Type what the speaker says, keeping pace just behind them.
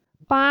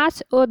5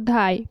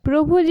 অধ্যায়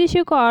প্রভু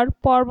যীশুকর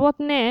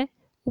পর্বতনে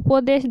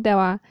উপদেশ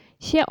দেওয়া।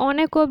 সে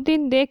অনেক অবদিন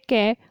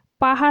দেখকে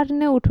পাহাড়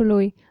নে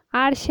উঠলই,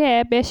 আর সে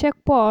বেশেক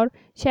পর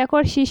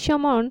শেখর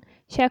শিষ্যমন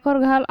শেখর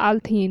ঘাল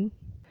আলথিন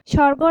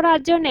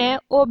স্বর্গরাজ্যনে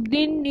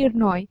অবদিন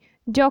নির্ণয়।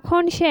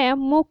 যখন সে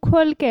মুখ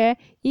খোলকে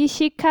ই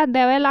শিক্ষা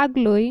দেওয়া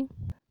লাগলই,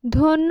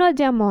 ধন্য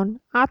যেমন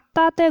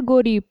আত্মাতে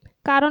গরিব,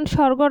 কারণ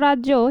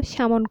স্বর্গরাজ্য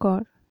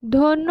সেমনকর।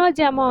 ধন্য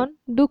যেমন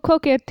দুঃখ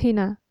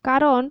কেরথিনা,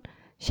 কারণ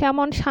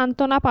সেমন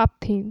সান্ত্বনা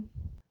পাপথিন।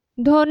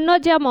 ধন্য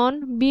যেমন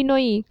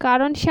বিনয়ী,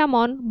 কারণ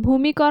সেমন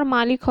ভূমিকর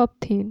মালিক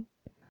হপথিন।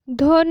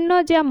 ধন্য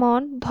যেমন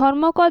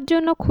ধর্মকর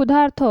জন্য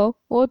ক্ষুধার্থ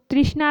ও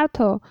তৃষ্ণার্থ,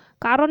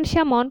 কারণ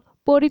সেমন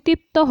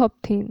পরিতৃপ্ত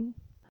হপথিন।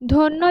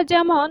 ধন্য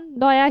যেমন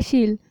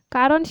দয়াশীল,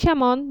 কারণ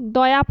সেমন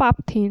দয়া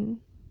পাপথিন।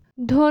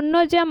 ধন্য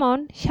যেমন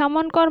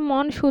সেমনকর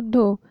মন শুদ্ধ,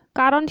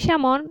 কারণ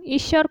সেমন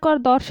ঈশ্বরকর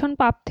দর্শন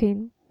পাপথিন।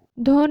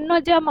 ধন্য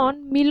যেমন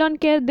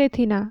মিলনকের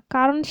দেথিনা,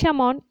 কারণ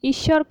সেমন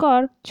ঈশ্বরকর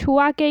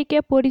ছুয়াকেইকে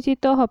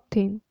পরিচিত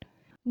হপথিন।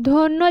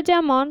 ধন্য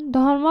যেমন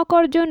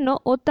ধর্মকর জন্য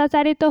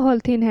অত্যাচারিত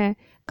হলথিন হ্যাঁ,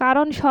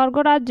 কারণ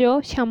স্বর্গরাজ্য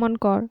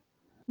সেমনকর।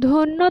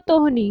 ধন্য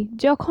তোহনি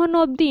যখন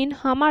অবদিন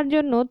হামার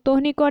জন্য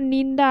তোহনিকর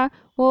নিন্দা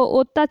ও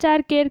অত্যাচার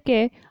কেরকে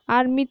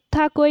আর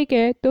মিথ্যা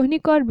কইকে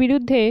তোহনিকর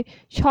বিরুদ্ধে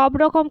সব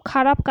রকম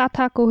খারাপ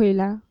কথা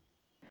কহিলা।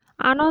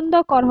 আনন্দ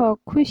করহক,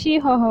 খুশি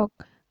হহক,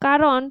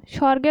 কারণ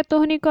স্বর্গে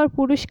তোহনিকর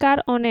পুরস্কার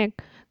অনেক,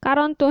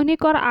 কারণ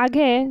তোহনিকর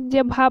আগে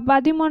যে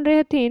ভাববাদী মন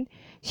রেহথিন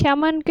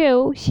সেমনকেও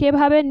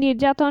সেভাবে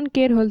নির্যাতন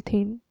কের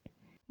হলথিন।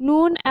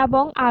 নুন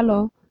এবং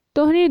আলো,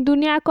 তোহনি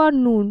দুনিয়াকর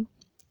নুন,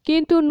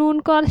 কিন্তু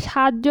নুনকর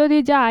স্বাদ যদি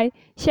যায়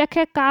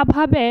সেখে কা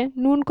ভাবে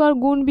নুনকর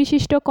গুণ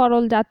বিশিষ্ট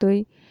করল যাতই,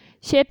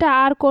 সেটা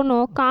আর কোনো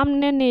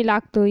কামনে নেই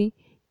লাগতই,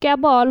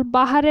 কেবল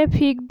বাহারে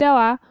ফিক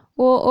দেওয়া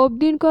ও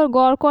অবদিনকর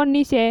গড়কর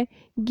নিচে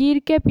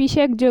গিরকে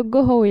পিশেক যোগ্য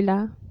হইলা।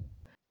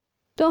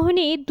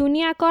 তোহনি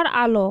দুনিয়াকর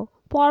আলো,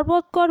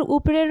 পর্বতকর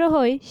উপরে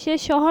রহই সে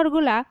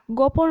শহরগুলা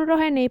গোপন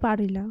রহে নেই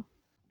পারিলা।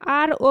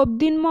 আর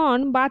অবদিন মন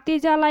বাতি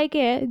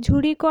জ্বালাইকে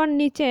ঝুড়িকর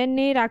নিচে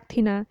নেই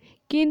রাখথিনা,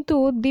 কিন্তু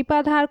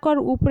দীপাধারকর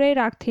উপরেই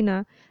রাখথিনা,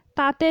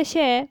 তাতে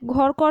সে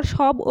ঘরকর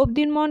সব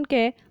অবদিন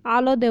মনকে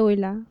আলো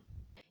দেওইলা।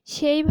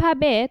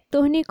 সেইভাবে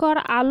তোহনিকর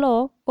আলো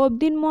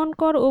অবদিন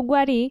মনকর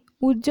ওগুয়ারি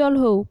উজ্জ্বল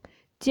হউক,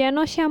 যেন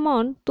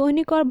সেমন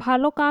তোহনিকর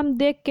ভালো কাম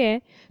দেখকে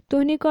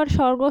তোহনিকর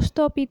স্বর্গস্থ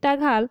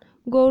পিতাঘাল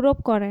গৌরব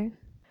করে।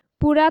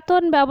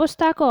 পুরাতন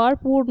ব্যবস্থাকর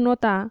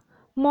পূর্ণতা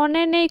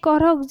মনে নেই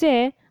করক যে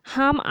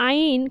হাম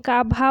আইন কা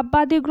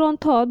ভাববাদী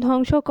গ্রন্থ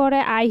ধ্বংস করে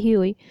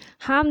আইহিই।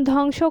 হাম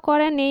ধ্বংস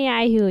করে নেই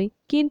আইহিই,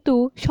 কিন্তু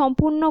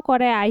সম্পূর্ণ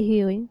করে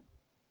আইহিই।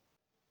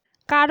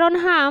 কারণ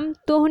হাম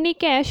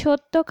তোহনিকে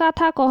সত্য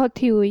কথা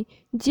কহথিউই,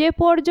 যে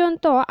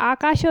পর্যন্ত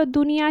আকাশ ও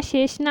দুনিয়া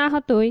শেষ না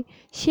হতই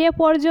সে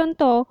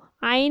পর্যন্ত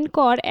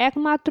আইনকর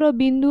একমাত্র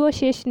বিন্দুও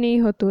শেষ নেই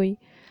হতই,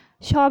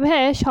 সবে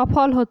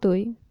সফল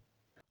হতই।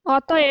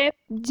 অতএব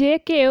যে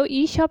কেউ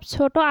সব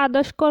ছোট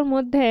আদেশকর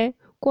মধ্যে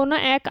কোনো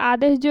এক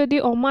আদেশ যদি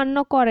অমান্য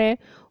করে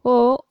ও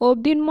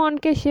অবদিন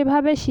মনকে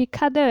সেভাবে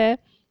শিক্ষা দেবে,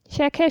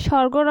 সেখে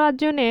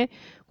স্বর্গরাজ্যনে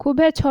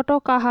খুবই ছোট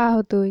কাহা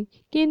হতই,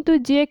 কিন্তু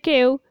যে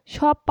কেউ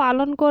সব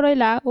পালন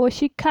করিলা ও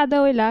শিক্ষা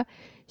দেওইলা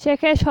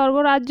সেখে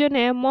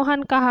স্বর্গরাজ্যনে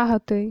মহান কাহা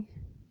হতই।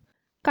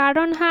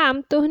 কারণ হাম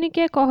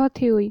তোহনিকে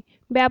কহথিউই,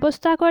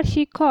 ব্যবস্থাকর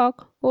শিক্ষক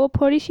ও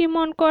ফরিসি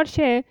মনকর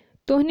সে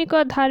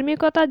তোহনিকর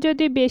ধার্মিকতা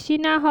যদি বেশি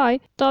না হয়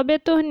তবে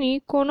তোহনি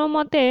কোনো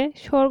মতে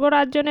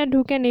স্বর্গরাজ্যনে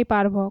ঢুকে নেই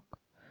পারভক।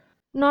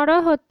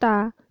 নরহত্যা,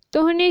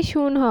 তোহনি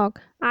শুনহক,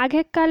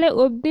 আগেকালে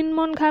অবদিন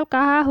মন ঘাল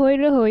কাহা হই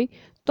রহই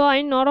তয়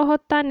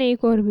নরহত্যা নেই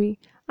করবি,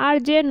 আর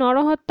যে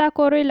নরহত্যা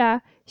করিলা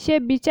সে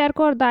বিচার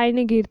কর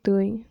দায়নে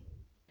গিরতুই।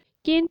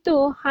 কিন্তু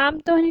হাম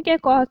তোহনিকে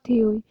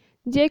কহথিউই,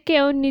 যে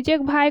কেউ নিজের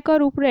ভাইকর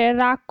উপরে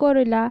রাগ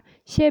করিলা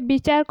সে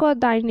বিচার কর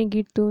দায়নে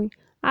গিরতুই,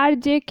 আর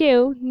যে কেউ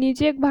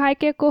নিজের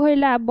ভাইকে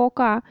কহিলা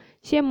বোকা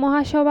সে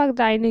মহাসভাক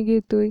দায়নে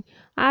গিরতুই,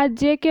 আর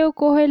যে কেউ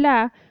কহিলা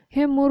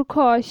হে মূর্খ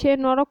সে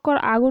নরকর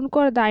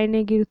আগুনকর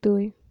দায়নে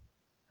গিরতুই।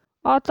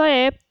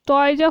 অতএব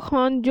তয়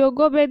যখন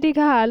যজ্ঞবেদী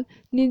ঘাল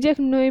নিজের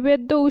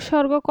নৈবেদ্য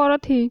উৎসর্গ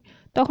করথি,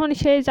 তখন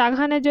সেই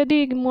জাঘানে যদি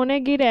মনে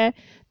গিরে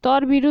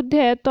তোর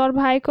বিরুদ্ধে তোর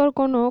ভাইকর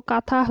কোনো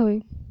কথা হই,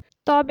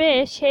 তবে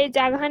সেই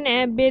জাঘানে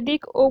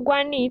বেদিক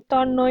ওগুয়ানি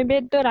তোর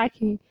নৈবেদ্য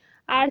রাখি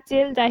আর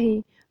চেল যাহি,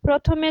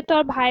 প্রথমে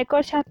তোর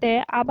ভাইকর সাথে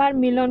আবার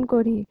মিলন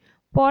করি,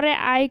 পরে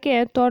আইকে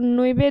তোর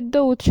নৈবেদ্য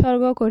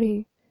উৎসর্গ করি।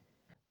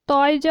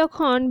 তয়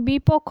যখন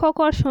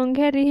বিপক্ষকর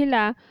সঙ্গে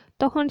রিহিলা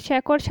তখন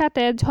শেকর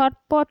সাথে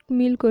ঝটপট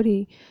মিল করি,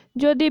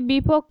 যদি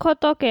বিপক্ষ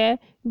তোকে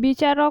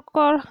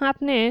বিচারকর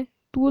হাতনে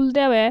তুল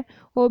দেবে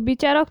ও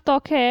বিচারক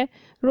তোকে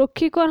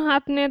রক্ষিকর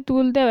হাতনে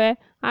তুল দেবে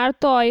আর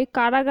তয়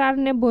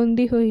কারাগারনে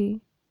বন্দী হই।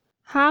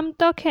 হাম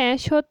তোকে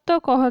সত্য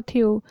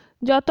কহথিউ,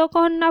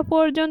 যতক্ষণ না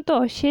পর্যন্ত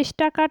শেষ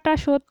টাকাটা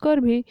শোধ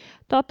করবি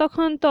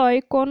ততক্ষণ তয়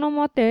কোনো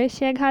মতে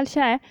সে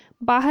ঘালসায়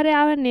বাহারে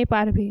আবার নে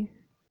পারবি।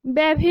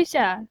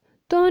 ব্যভিচার,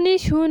 তোহনি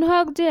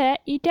শুনহক যে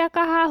ইটা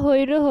কাহা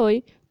হই রহই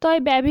তয়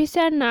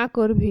ব্যভিচার না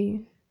করবি।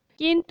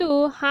 কিন্তু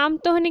হাম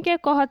তোহনিকে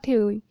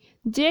কহথিউই,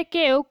 যে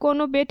কেউ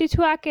কোনো বেটি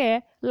ছুয়াকে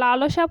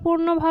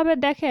লালসাপূর্ণভাবে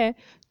দেখে,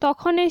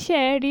 তখনই সে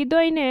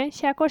হৃদয় নে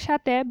শেকর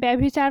সাথে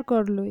ব্যভিচার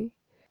করলই।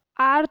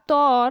 আর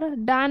তোর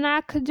ডান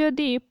আখ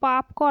যদি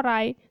পাপ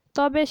করায়,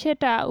 তবে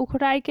সেটা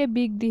উখড়াইকে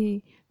বিক দিহি,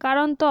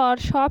 কারণ তোর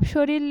সব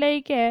শরীর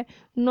লেইকে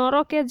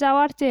নরকে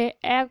যাওয়ার চেয়ে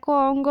এক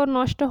অঙ্গ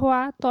নষ্ট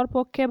হওয়া তোর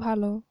পক্ষে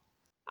ভালো।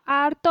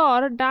 আর তোর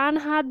ডান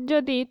হাত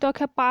যদি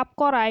তোকে পাপ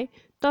করায়,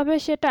 তবে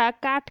সেটা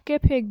কাটকে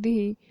ফেক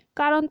দিহি,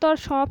 কারণ তোর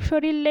সব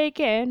শরীর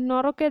লেইকে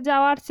নরকে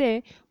যাওয়ার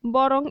চেয়ে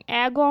বরং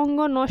এক অঙ্গ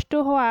নষ্ট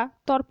হওয়া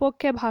তোর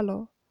পক্ষে ভালো।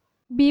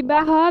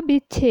 বিবাহ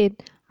বিচ্ছেদ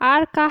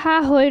আর কাহা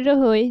হৈর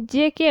হই,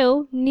 যে কেউ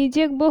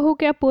নিজের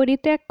বহুকে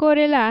পরিত্যাগ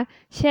করিলা,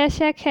 সে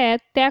শেখে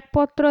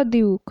ত্যাগপত্র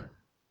দিউক।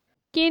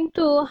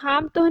 কিন্তু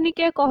হাম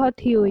তহনিকে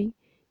কহথিওই,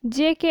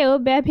 যে কেউ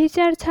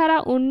ব্যভিচার ছাড়া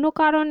অন্য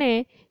কারণে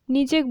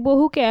নিজের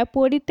বহুকে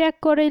পরিত্যাগ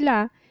করিলা,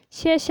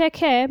 সে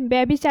শেখে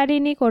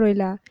ব্যভিচারিণী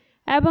করিলা,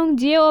 এবং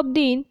যে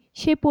অবদিন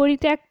সে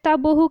পরিত্যক্তা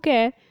বহুকে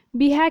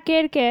বিহা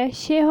কেরকে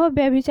সেহ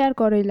ব্যভিচার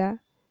করিলা।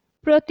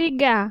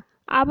 প্রতিজ্ঞা।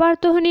 আবার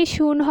তহনি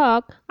শুন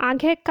হক,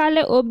 আঘেক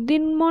কালে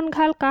অবদিন মন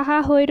ঘাল কাহা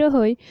হৈর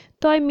হই,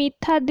 তয়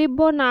মিথ্যা দিব্য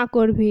না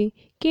করবি,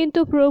 কিন্তু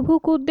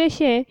প্রভুক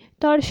উদ্দেশ্যে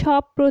তোর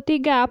সব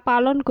প্রতিজ্ঞা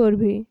পালন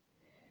করবি।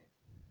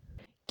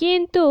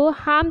 কিন্তু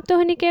হাম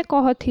তহনিকে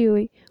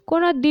কহথিওই,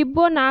 কোনো দিব্য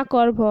না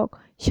করভক,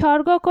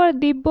 স্বর্গকর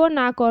দিব্য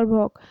না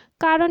করভক,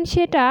 কারণ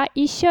সেটা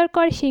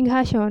ঈশ্বরকর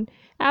সিংহাসন,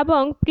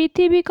 এবং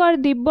পৃথিবীকর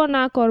দিব্য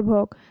না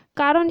করভক,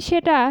 কারণ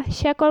সেটা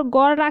শেকর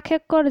গড়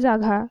রাখেকর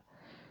জাঘা।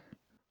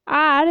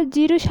 আর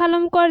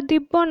জিরুসালামকর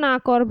দিব্য না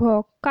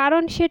করভক,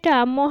 কারণ সেটা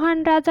মহান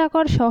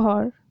রাজাকর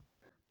শহর।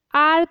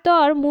 আর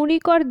তোর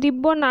মুড়িকর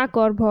দিব্য না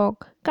করভক,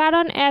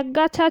 কারণ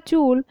একগাছা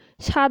চুল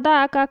সাদা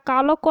আঁকা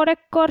কালো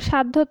করেক্কর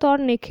সাধ্য তোর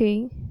নেখেই।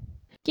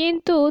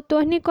 কিন্তু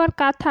তহনিকর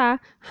কথা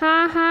হা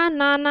হা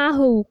না না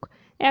হউক,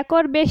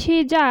 একর বেশি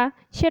যা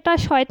সেটা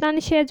শয়তান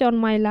সে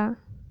জন্মাইলা।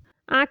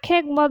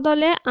 আঁখেক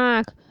বদলে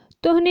আঁখ।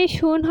 তহনি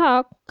শুন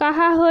হক,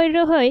 কাহা হৈর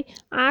হই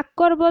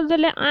আঁককর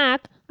বদলে আঁখ,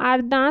 আর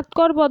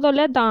দাঁতকর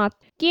বদলে দাঁত।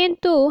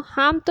 কিন্তু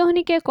হাম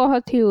তহনিকে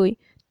কহথিওই,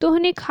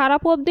 তহনি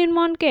খারাপ অবদিন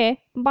মনকে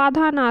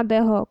বাধা না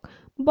দেহক,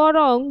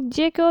 বরং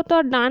যে কেউ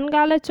তোর ডান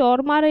গালে চর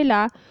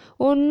মারিলা,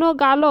 অন্য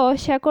গালও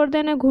শেকর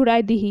দেনে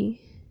ঘুরাই দিহি।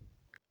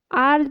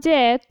 আর যে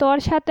তোর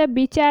সাথে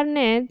বিচার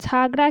নে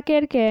ঝাগড়া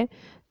কেরকে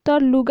তোর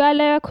লুগা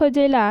লেয়া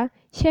খোঁজিলা,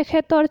 সেখে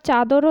তোর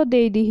চাদরও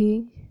দেই দিহি।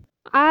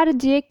 আর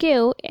যে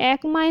কেউ 1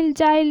 মাইল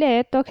যাইলে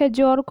তোকে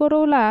জোর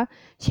করৌলা,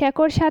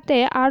 শেকর সাথে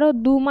আরও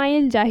 2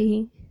 মাইল যাহি।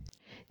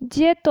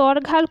 যে তোর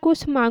ঘাল কুছ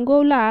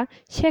মাগৌলা,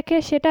 শেখে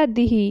সেটা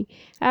দিহি,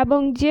 এবং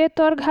যে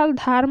তোর ঘাল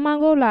ধার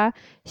মাগৌলা,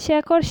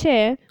 শেকর সে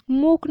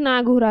মুখ না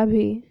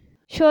ঘুরাবি।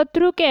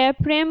 শত্রুকে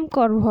প্রেম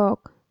করভক।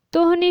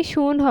 তহনি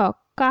শুন হক,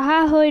 কাহা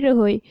হৈর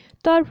হই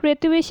তোর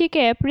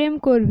প্রতিবেশীকে প্রেম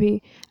করবি,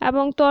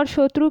 এবং তোর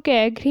শত্রুকে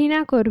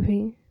ঘৃণা করবি।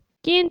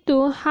 কিন্তু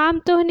হাম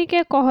তহনিকে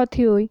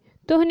কহথিওই,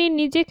 তহনি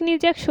নিজেক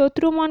নিজেক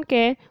শত্রু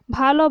মনকে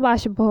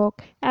ভালোবাসভক,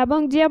 এবং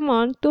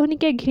যেমন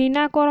তহনিকে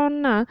ঘৃণা করন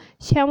না,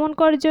 সেমন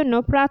কর জন্য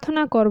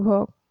প্রার্থনা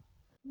করভক,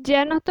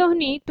 যেন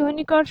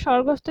তহনিকর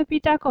স্বর্গস্থ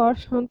পিতাকর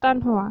সন্তান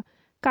হওয়া,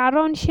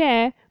 কারণ সে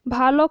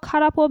ভালো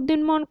খারাপ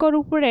অবদিন মনকর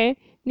উপরে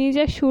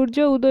নিজের সূর্য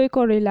উদয়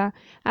করিলা,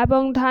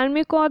 এবং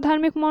ধার্মিক ও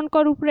অধার্মিক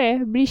মনকর উপরে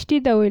বৃষ্টি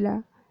দেওইলা।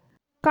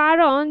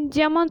 কারণ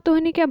যেমন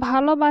তহনিকে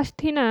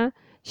ভালোবাসতি না,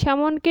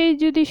 সেমনকেই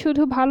যদি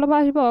শুধু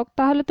ভালোবাসবক,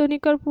 তাহলে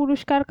তহনিকর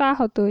পুরস্কার কা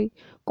হতই,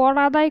 কর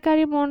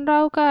আদায়কারী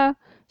মনরাও কা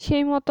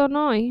সেই মতো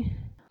নয়।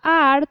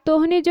 আর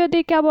তহনি যদি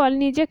কেবল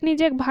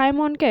নিজেক ভাই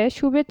মনকে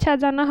শুভেচ্ছা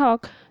জানা হক,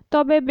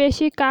 তবে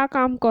বেশি কা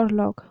কাম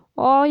করলক,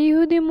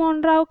 অইহুদি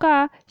মনরাও কা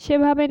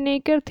সেভাবে নেই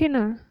করথি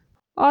না।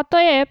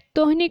 অতএব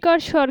তহনিকর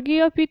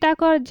স্বর্গীয়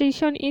পিতাকর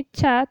যেসন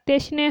ইচ্ছা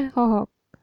তেসনে হক।